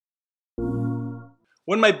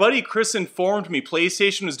When my buddy Chris informed me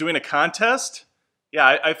PlayStation was doing a contest,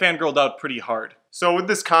 yeah, I fangirled out pretty hard. So with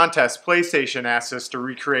this contest, PlayStation asked us to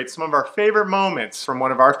recreate some of our favorite moments from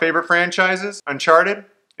one of our favorite franchises, Uncharted.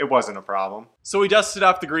 It wasn't a problem. So we dusted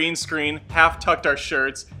off the green screen, half-tucked our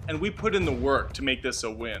shirts, and we put in the work to make this a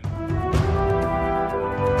win.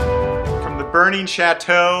 From the burning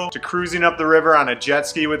chateau to cruising up the river on a jet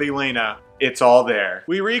ski with Elena, it's all there.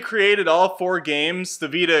 We recreated all 4 games, the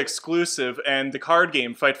Vita exclusive, and the card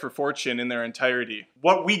game Fight for Fortune in their entirety.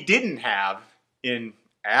 What we didn't have in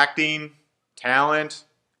acting, talent,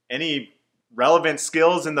 any relevant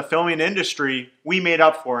skills in the filming industry, we made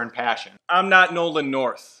up for in passion. I'm not Nolan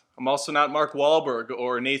North. I'm also not Mark Wahlberg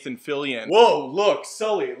or Nathan Fillion. Whoa, look,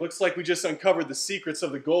 Sully, looks like we just uncovered the secrets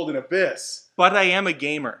of the Golden Abyss. But I am a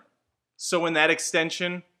gamer. So in that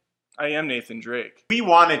extension, I am Nathan Drake. We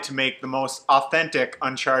wanted to make the most authentic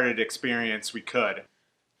Uncharted experience we could.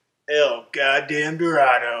 El goddamn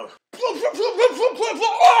Dorado.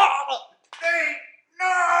 Nate,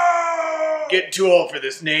 no! Getting too old for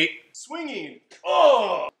this, Nate. Swinging.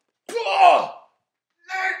 Oh! Oh!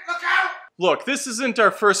 Nate, look out! Look, this isn't our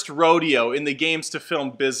first rodeo in the games to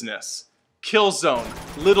film business. Killzone,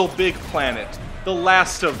 Little Big Planet, The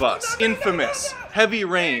Last of Us, Infamous, Heavy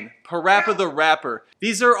Rain, Parappa the Rapper.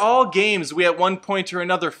 These are all games we at one point or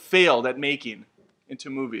another failed at making into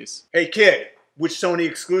movies. Hey kid, which Sony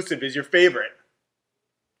exclusive is your favorite?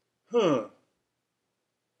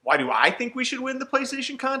 Why do I think we should win the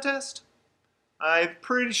PlayStation contest? I'm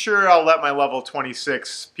pretty sure I'll let my level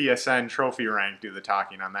 26 PSN trophy rank do the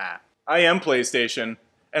talking on that. I am PlayStation,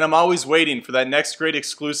 and I'm always waiting for that next great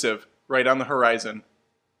exclusive right on the horizon.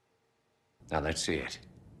 Now let's see it.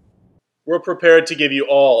 We're prepared to give you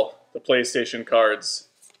all the PlayStation cards.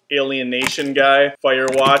 Alien Nation guy,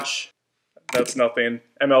 Firewatch, that's nothing.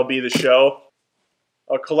 MLB The Show,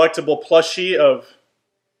 a collectible plushie of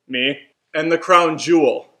me, and the crown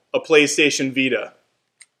jewel, a PlayStation Vita.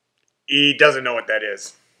 He doesn't know what that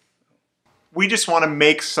is. We just want to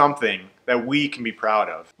make something that we can be proud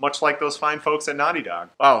of, much like those fine folks at Naughty Dog.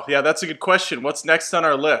 Wow, yeah, that's a good question. What's next on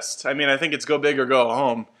our list? I mean, I think it's go big or go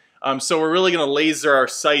home. So we're really going to laser our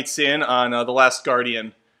sights in on The Last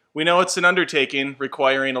Guardian. We know it's an undertaking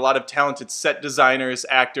requiring a lot of talented set designers,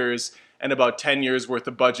 actors, and about 10 years worth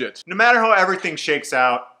of budget. No matter how everything shakes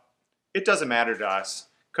out, it doesn't matter to us,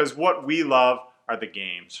 because what we love are the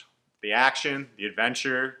games. The action, the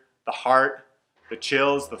adventure, the heart, the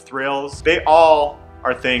chills, the thrills. They all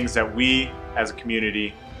are things that we, as a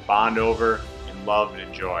community, bond over and love and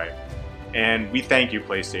enjoy. And we thank you,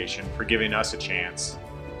 PlayStation, for giving us a chance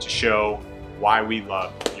to show why we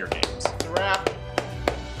love your games. It's a wrap.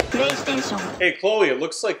 PlayStation. Hey, Chloe, it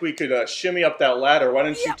looks like we could shimmy up that ladder. Why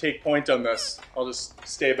don't you take point on this? I'll just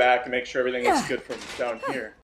stay back and make sure everything looks good from down here.